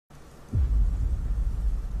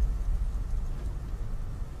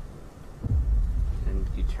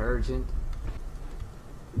detergent.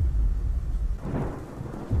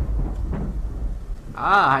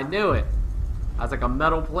 Ah, I knew it. I was like a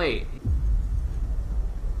metal plate.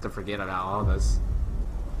 To forget about all this.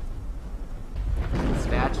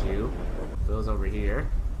 Statue. Bill's over here.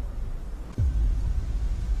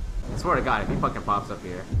 I swear to God, if he fucking pops up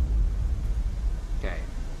here. Okay.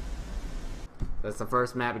 That's the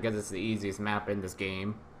first map because it's the easiest map in this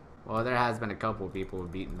game. Well, there has been a couple of people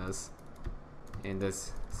who've beaten this in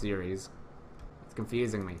this series. It's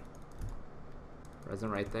confusing me.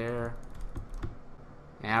 Present right there.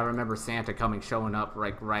 And I remember Santa showing up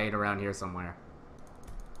like right around here somewhere.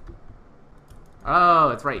 Oh,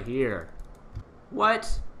 it's right here.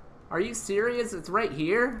 What? Are you serious? It's right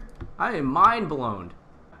here? I am mind blown.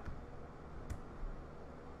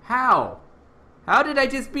 How? How did I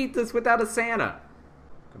just beat this without a Santa?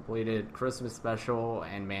 Completed Christmas special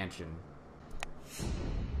and mansion.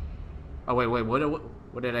 Oh wait,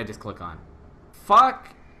 what did I just click on? Fuck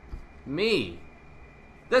me.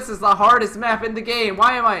 This is the hardest map in the game.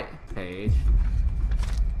 Why am I... Page.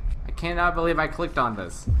 I cannot believe I clicked on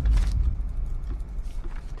this.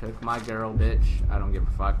 Took my girl, bitch. I don't give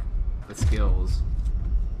a fuck. The skills.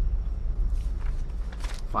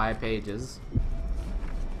 5 pages.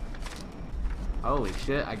 Holy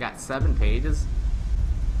shit, I got 7 pages.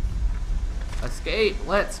 Escape,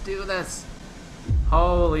 let's do this.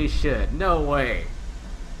 Holy shit, no way.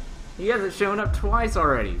 He hasn't shown up twice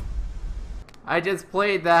already. I just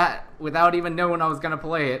played that without even knowing I was gonna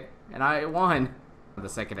play it, and I won the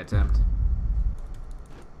second attempt.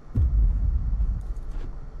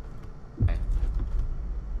 Okay.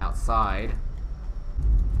 Outside.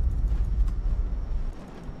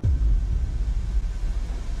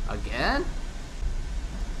 Again?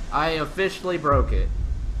 I officially broke it.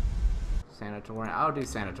 Sanatorium. I'll do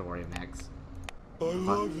sanatorium next. I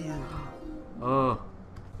love you. Oh.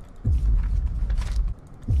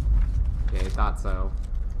 Yeah, I thought so.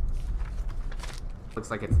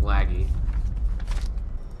 Looks like it's laggy.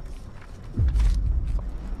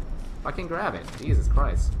 Fucking grab it. Jesus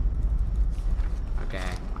Christ.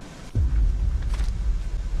 Okay.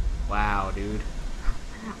 Wow, dude.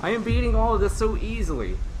 I am beating all of this so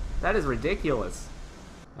easily. That is ridiculous.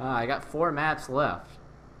 I got 4 maps left.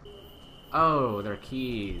 Oh, they're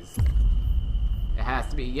keys. It has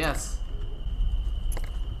to be, yes.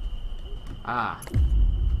 Ah.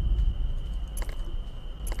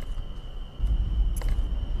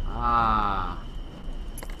 Ah.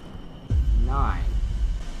 9.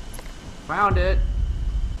 Found it.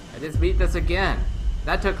 I just beat this again.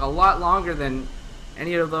 That took a lot longer than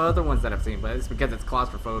any of the other ones that I've seen, but it's because it's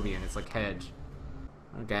claustrophobia and it's like hedge.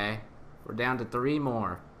 Okay. We're down to 3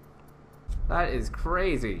 more. That is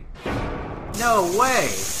crazy. No way!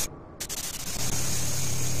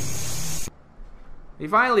 He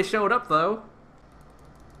finally showed up though.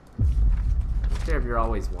 I don't care if you're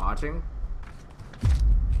always watching.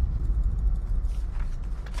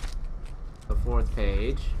 The 4th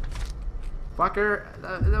page. Fucker,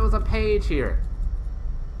 there was a page here.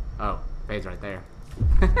 Oh, page right there.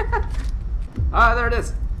 Ah, there it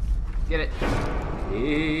is. Get it.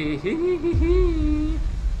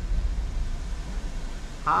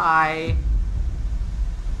 Hi.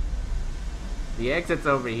 The exit's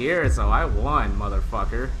over here, so I won,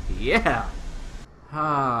 motherfucker. Yeah.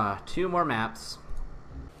 2 more maps.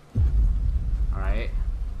 Alright.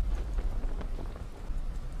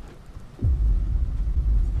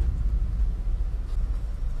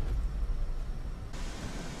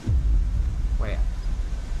 Wait.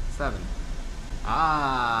 7.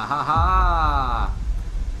 Ah, haha.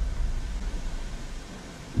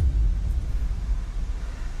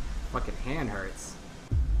 Fucking hand hurts.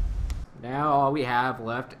 Now all we have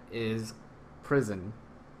left is prison.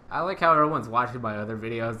 I like how everyone's watching my other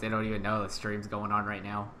videos. They don't even know the stream's going on right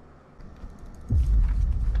now.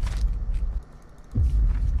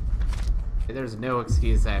 There's no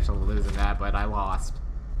excuse to actually losing that, but I lost.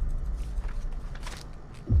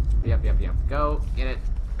 Yep. Go, get it.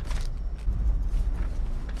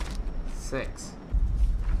 6.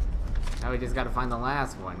 Now we just gotta find the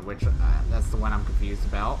last one, which that's the one I'm confused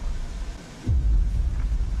about.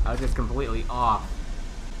 I was just completely off.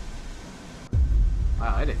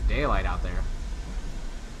 Wow, it is daylight out there.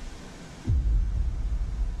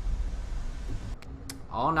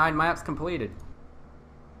 All 9 maps completed.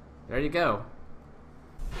 There you go.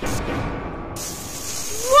 What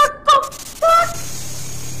the fuck?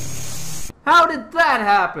 How did that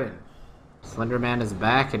happen? Slenderman is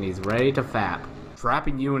back and he's ready to fap.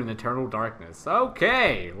 Trapping you in eternal darkness.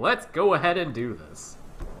 Okay, let's go ahead and do this.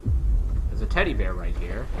 There's a teddy bear right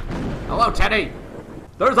here. Hello, Teddy!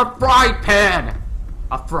 There's a fry pan!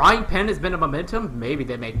 A frying pan has been a momentum? Maybe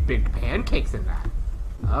they make big pancakes in that.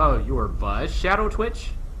 Oh, you were Buzz, Shadow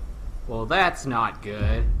Twitch? Well, that's not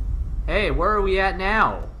good. Hey, where are we at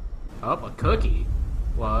now? Oh, a cookie.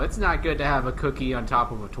 Well, it's not good to have a cookie on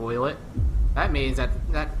top of a toilet. That means that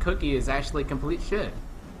that cookie is actually complete shit.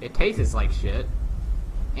 It tastes like shit.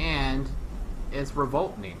 And it's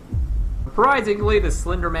revolting. Surprisingly, the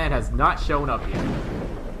Slenderman has not shown up yet.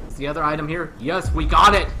 Is the other item here? Yes, we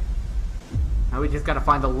got it! Now we just gotta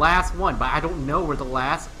find the last one, but I don't know where the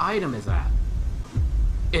last item is at.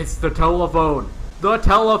 It's the telephone! The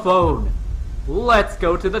telephone! Let's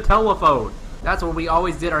go to the telephone! That's where we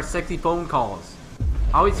always did our sexy phone calls.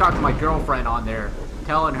 I always talk to my girlfriend on there,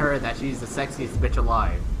 telling her that she's the sexiest bitch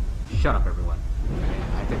alive. Shut up, everyone. Okay,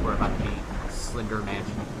 I think we're about to be Slender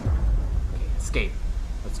Mansion. Okay, escape.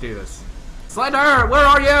 Let's do this. Slender, where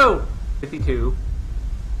are you? 52.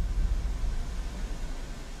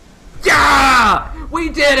 Yeah! We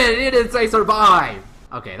did it! It didn't say survive!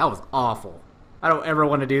 Okay, that was awful. I don't ever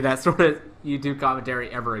want to do that sort of YouTube commentary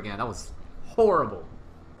ever again. That was horrible.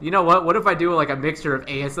 You know what? What if I do like a mixture of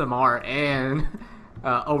ASMR and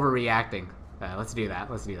overreacting? Let's do that.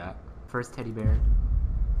 Let's do that. First teddy bear.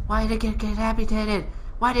 Why did it get decapitated?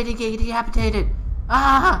 Why did it get decapitated?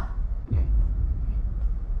 Ah! Okay.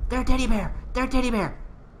 They're a teddy bear. They're a teddy bear.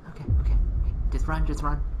 Okay. Just run. Just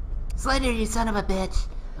run. Slender, you son of a bitch.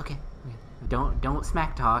 Okay. Don't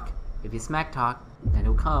smack talk. If you smack talk, then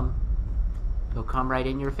he'll come. He'll come right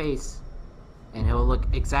in your face. And he'll look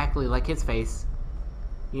exactly like his face.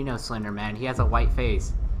 You know Slenderman, he has a white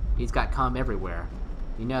face. He's got cum everywhere.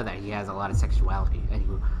 You know that he has a lot of sexuality. And he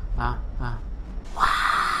will, I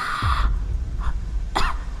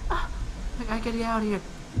gotta get out of here.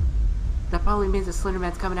 That probably means the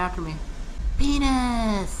Slenderman's coming after me.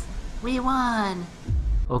 Penis! We won!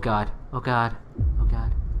 Oh god, oh god, oh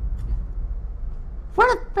god. Where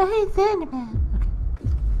the hey Slenderman? Okay.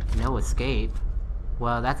 No escape.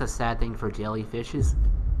 Well, that's a sad thing for jellyfishes.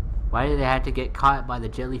 Why did they have to get caught by the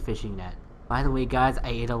jellyfishing net? By the way, guys, I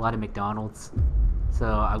ate a lot of McDonald's. So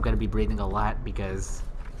I'm gonna be breathing a lot because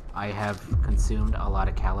I have consumed a lot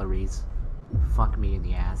of calories. Fuck me in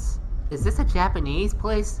the ass. Is this a Japanese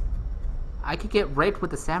place? I could get raped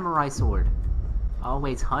with a samurai sword.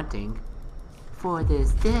 Always hunting. For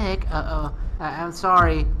this dick. Uh-oh. I'm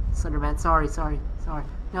sorry. Slenderman, sorry.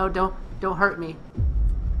 No, don't hurt me.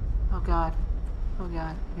 Oh god. Oh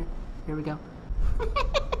god. Here we go.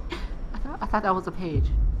 I thought that was a page.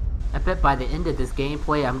 I bet by the end of this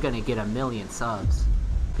gameplay, I'm gonna get 1 million subs.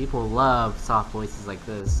 People love soft voices like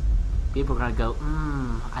this. People are gonna go,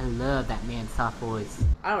 I love that man's soft voice.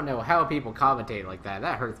 I don't know how people commentate like that.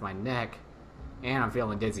 That hurts my neck. And I'm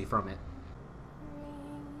feeling dizzy from it.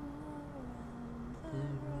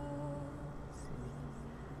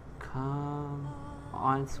 Come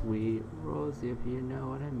on, sweet Rosie, if you know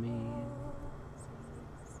what I mean.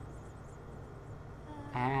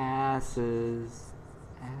 Asses.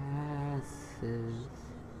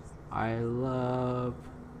 I love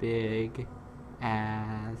big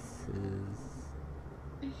asses.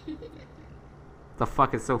 The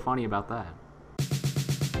fuck is so funny about that?